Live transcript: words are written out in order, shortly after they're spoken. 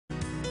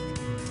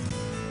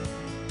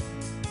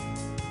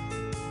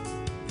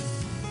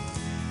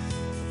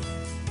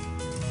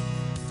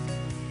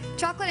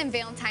Chocolate and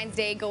Valentine's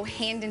Day go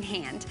hand in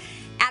hand.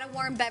 Add a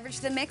warm beverage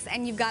to the mix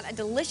and you've got a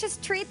delicious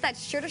treat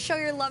that's sure to show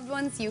your loved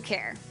ones you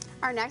care.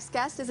 Our next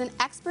guest is an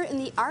expert in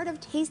the art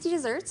of tasty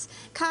desserts.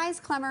 Kais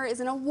Klemmer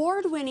is an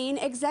award-winning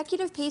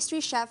executive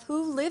pastry chef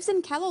who lives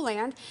in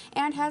KELOLAND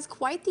and has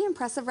quite the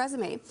impressive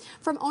resume.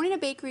 From owning a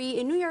bakery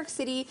in New York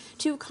City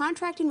to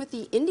contracting with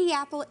the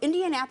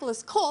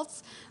Indianapolis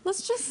Colts,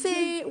 let's just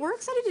say we're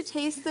excited to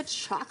taste the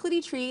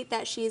chocolatey treat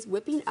that she's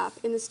whipping up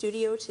in the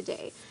studio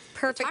today.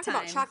 Perfect time.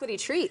 Talk about chocolatey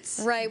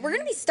treats. Right. We're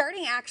going to be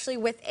starting actually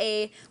with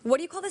a, what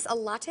do you call this, a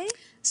latte?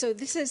 So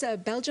this is a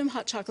Belgium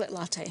hot chocolate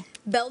latte.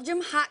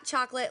 Belgium hot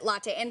chocolate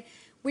latte. And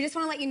we just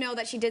want to let you know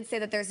that she did say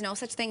that there's no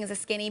such thing as a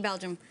skinny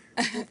Belgium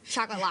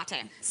chocolate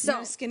latte. So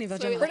no skinny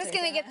Belgium latte. We're just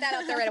going to get that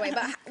out there right away.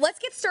 But let's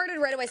get started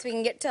right away so we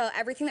can get to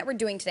everything that we're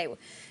doing today.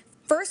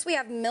 First, we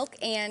have milk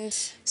and...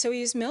 So we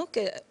use milk,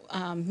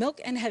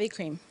 milk and heavy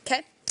cream.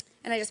 Okay.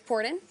 And I just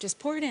pour it in? Just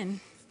pour it in.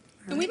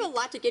 And we have a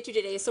lot to get to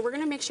today, so we're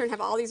going to make sure and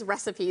have all these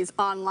recipes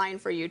online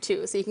for you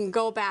too, so you can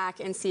go back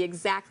and see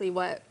exactly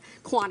what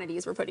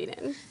quantities we're putting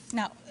in.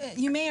 Now,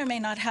 you may or may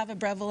not have a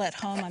Breville at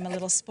home. I'm a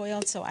little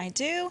spoiled, so I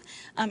do.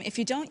 If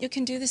you don't, you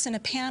can do this in a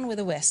pan with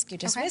a whisk. You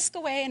just whisk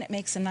away and it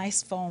makes a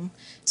nice foam.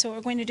 So what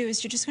we're going to do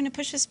is you're just going to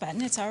push this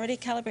button. It's already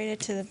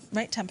calibrated to the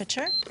right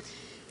temperature.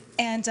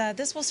 And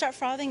this will start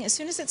frothing. As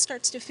soon as it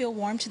starts to feel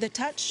warm to the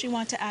touch, you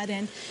want to add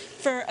in,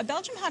 for a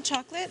Belgium hot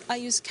chocolate, I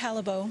use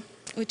Callebaut,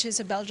 which is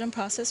a Belgian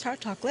processed hot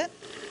chocolate,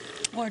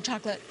 or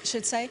chocolate,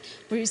 should say.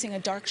 We're using a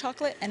dark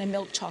chocolate and a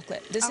milk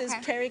chocolate. This is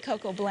Prairie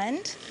Cocoa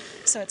blend,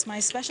 so it's my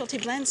specialty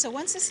blend. So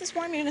once this is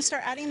warm, you're going to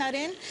start adding that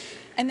in,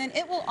 and then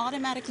it will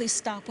automatically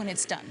stop when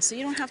it's done. So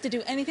you don't have to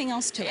do anything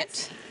else to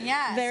it.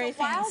 Yeah, very so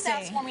while fancy.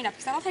 that's warming up,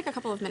 because that'll take a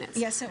couple of minutes,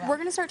 yes, it will. We're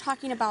going to start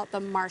talking about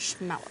the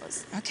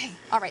marshmallows. Okay.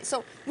 All right,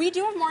 so we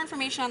do have more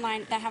information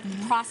online that have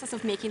the process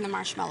of making the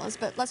marshmallows,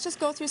 but let's just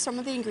go through some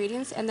of the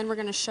ingredients, and then we're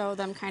going to show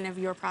them kind of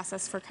your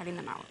process for cutting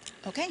them out.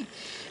 Okay,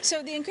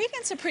 so the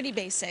ingredients are pretty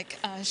basic.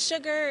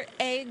 Sugar,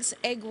 eggs,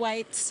 egg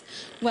whites.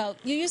 Well,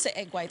 you use the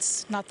egg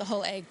whites, not the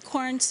whole egg.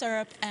 Corn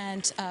syrup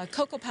and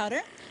cocoa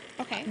powder.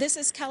 Okay. This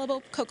is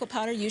Callebaut cocoa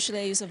powder. Usually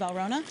I use a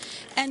Valrhona.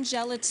 And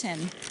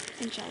gelatin.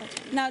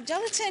 Now,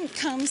 gelatin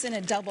comes in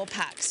a double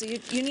pack. So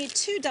you need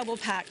 2 double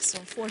packs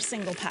or 4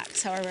 single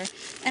packs, however.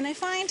 And I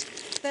find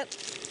that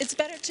it's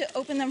better to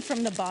open them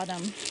from the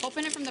bottom.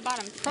 Open it from the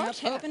bottom.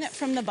 Yep, open it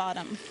from the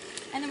bottom.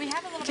 And then we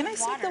have a little Can bit I of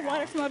water. sip the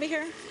water from over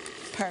here?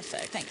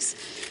 Perfect, thanks.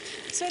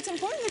 So it's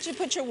important that you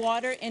put your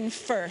water in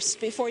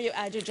first before you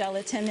add your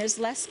gelatin. There's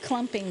less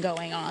clumping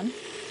going on.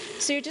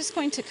 So you're just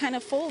going to kind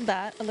of fold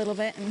that a little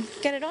bit and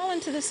get it all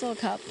into this little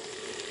cup.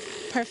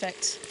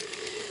 Perfect.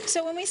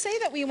 So when we say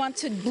that we want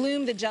to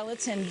bloom the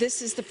gelatin,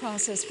 this is the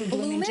process for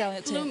blooming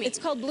gelatin. It's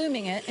called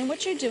blooming it. And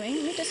what you're doing,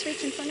 let me just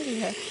reach in front of you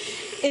here,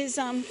 is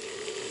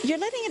you're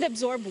letting it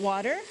absorb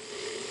water.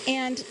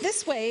 And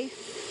this way,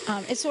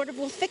 it sort of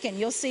will thicken.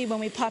 You'll see when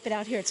we pop it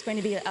out here, it's going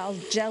to be all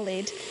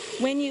jellied.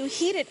 When you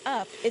heat it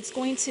up, it's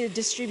going to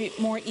distribute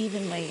more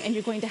evenly, and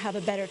you're going to have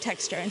a better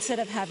texture instead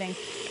of having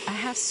a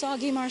half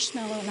soggy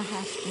marshmallow and a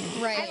half,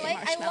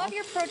 I love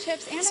your pro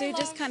tips, and so you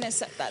just kind of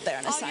set that there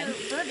on the side. All your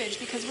verbiage,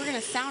 because we're going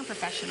to sound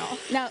professional.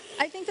 Now,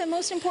 I think the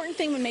most important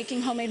thing when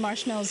making homemade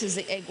marshmallows is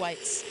the egg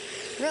whites.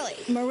 Really?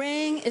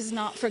 Meringue is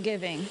not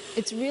forgiving.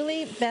 It's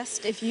really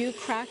best if you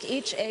crack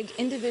each egg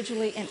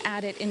individually and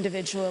add it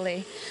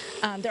individually.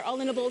 They're all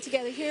in a bowl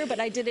together here, but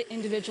I did it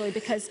individually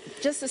because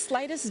just the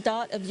slightest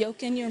dot of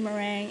yolk in your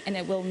meringue and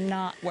it will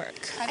not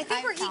work. I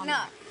think we're heating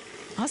up.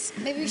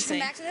 Awesome. Maybe we should come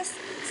back to this?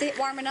 See it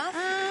warm enough?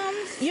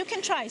 You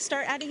can try.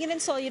 Start adding it in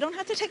slowly. You don't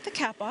have to take the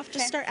cap off.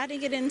 Just start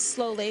adding it in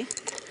slowly,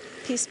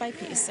 piece by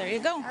piece. There you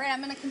go. All right,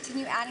 I'm going to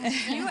continue adding.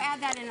 You add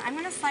that in. I'm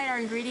going to slide our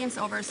ingredients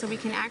over so we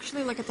can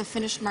actually look at the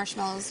finished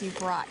marshmallows you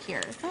brought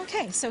here.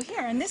 Okay, so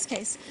here in this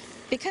case,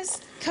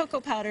 because cocoa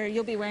powder,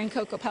 you'll be wearing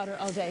cocoa powder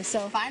all day.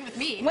 So fine with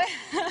me.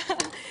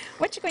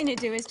 What you're going to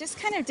do is just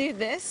kind of do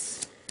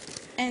this,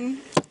 and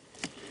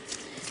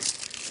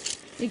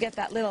you get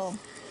that little.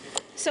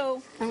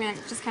 So I'm going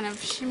to just kind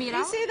of shimmy it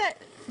out. You see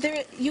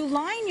that you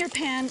line your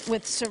pan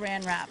with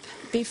saran wrap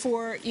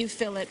before you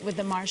fill it with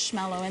the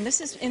marshmallow, and this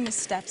is in the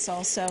steps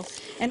also.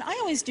 And I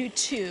always do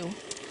 2,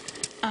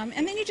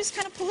 and then you just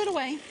kind of pull it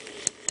away.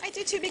 I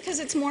do 2 because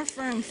it's more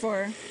firm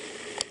for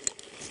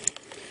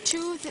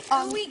 2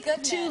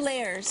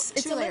 layers.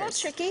 It's a little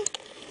tricky.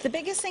 The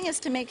biggest thing is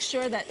to make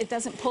sure that it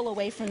doesn't pull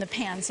away from the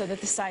pan so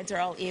that the sides are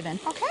all even.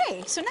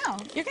 Okay. So now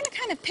you're going to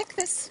kind of pick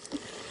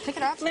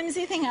it up,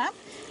 flimsy thing up.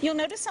 You'll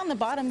notice on the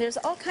bottom there's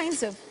all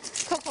kinds of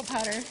cocoa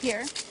powder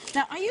here.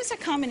 Now I use a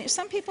combination.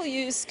 Some people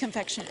use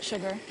confectionate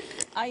sugar.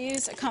 I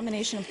use a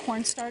combination of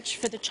cornstarch.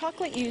 For the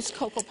chocolate, you use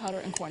cocoa powder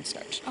and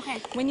cornstarch.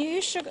 Okay. When you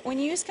use sugar, when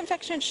you use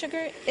confectionate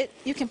sugar,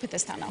 you can put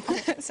this down now.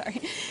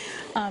 Sorry.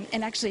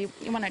 And actually,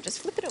 you want to just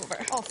flip it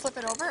over. Oh, flip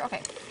it over.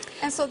 Okay.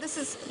 And so this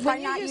is by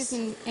not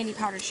using any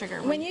powdered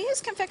sugar. When you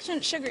use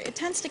confectionate sugar, it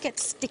tends to get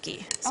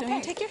sticky. So when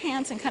you take your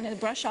hands and kind of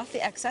brush off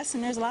the excess,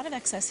 and there's a lot of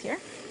excess here.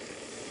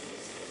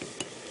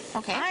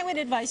 Okay. I would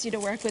advise you to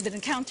work with it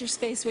in counter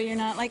space where you're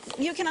not, like,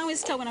 you can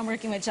always tell when I'm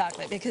working with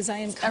chocolate because I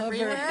am covered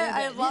in it.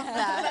 I love The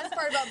that. best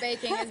part about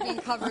baking is being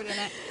covered in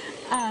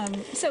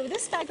it. So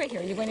this bag right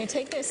here, you're going to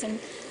take this, and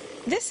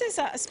this is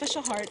a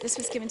special heart. This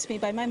was given to me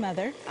by my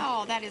mother.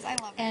 Oh, that is, I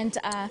love it. And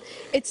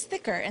it's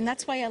thicker, and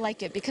that's why I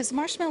like it, because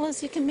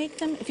marshmallows, you can make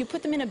them, if you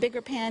put them in a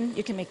bigger pan,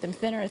 you can make them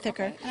thinner or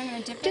thicker. Okay. And I'm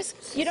going to dip Just,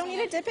 it. you don't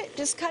need to dip it,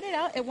 just cut it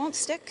out, it won't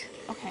stick.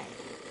 Okay.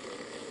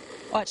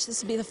 Watch,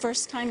 this will be the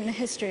first time in the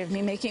history of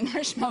me making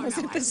marshmallows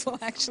Oh, no, that this will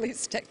actually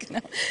stick. No.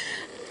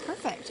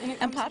 Perfect. And it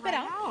And comes pop right it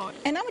out. out.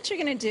 And now what you're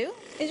going to do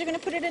is you're going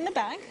to put it in the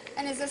bag.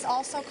 And is this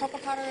also cocoa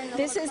powder? And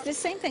This is the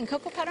same thing,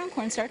 cocoa powder and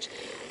cornstarch.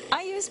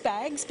 I use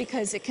bags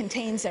because it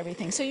contains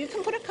everything. So you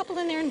can put a couple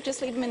in there and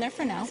just leave them in there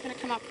for now. It's going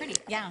to come out pretty.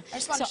 Yeah. I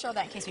just want to So- show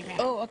that in case we ran out.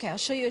 Oh, okay, I'll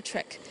show you a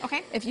trick.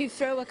 Okay. If you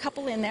throw a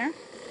couple in there.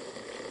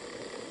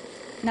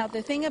 Now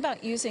the thing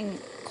about using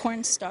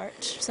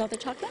cornstarch, so the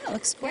chocolate, it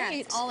looks Yeah,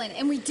 great. it's all in.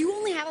 And we do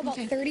only have about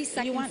Okay. 30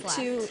 seconds You want left.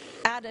 to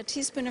add a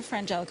teaspoon of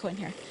frangelico in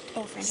here.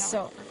 Oh, frangelico.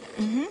 So,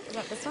 Is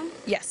that this one?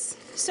 yes.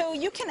 So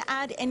you can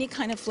add any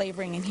kind of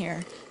flavoring in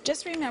here.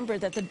 Just remember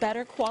that the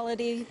better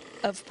quality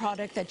of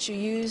product that you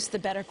use, the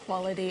better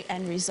quality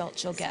and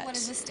results you'll get. So what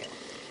does this do?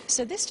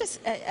 So this just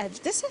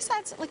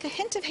adds like a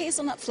hint of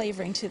hazelnut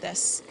flavoring to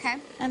this. Okay.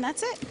 And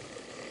that's it.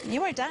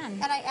 You are done.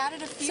 And I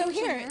added a few So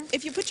here,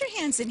 if you put your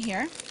hands in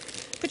here,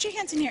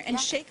 and Yeah.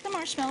 shake the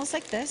marshmallows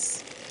like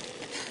this.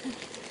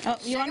 Oh,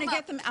 you Shake want to 'em get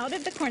up. them out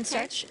of the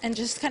cornstarch and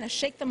just kind of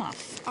shake them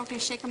off. Okay,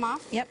 shake them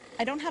off. Yep.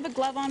 I don't have a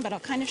glove on, but I'll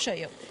kind of show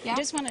you. Yeah. You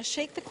just want to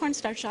shake the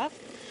cornstarch off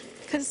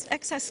because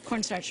excess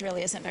cornstarch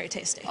really isn't very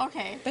tasty.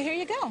 Okay. But here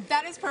you go.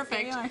 That is perfect.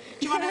 There you are.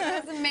 Do you want to?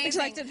 That's amazing. Would you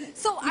like to-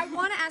 So I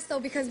want to ask though,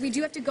 because we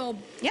do have to go.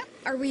 Yeah.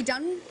 Are we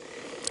done?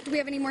 Do we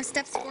have any more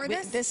steps for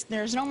this?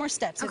 There's no more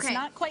steps. It's Okay.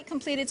 not quite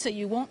completed, so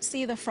you won't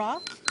see the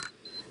froth.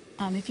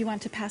 If you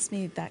want to pass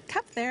me that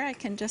cup there, I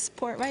can just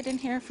pour it right in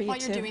here for you While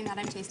to you're doing that,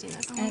 I'm tasting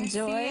this.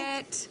 enjoy. See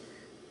it.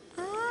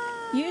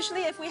 Ah.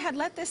 Usually, if we had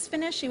let this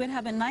finish, you would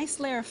have a nice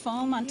layer of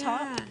foam on top,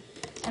 Yeah.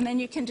 and then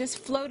you can just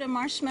float a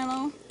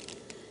marshmallow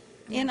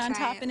in gonna on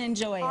try top it. and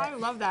enjoy Oh, I it.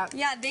 lach that.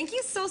 Yeah, thank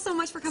you so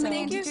much for coming So-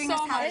 in and Thank you teaching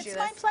so us how to much. do It's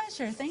this. my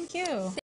pleasure. Thank you.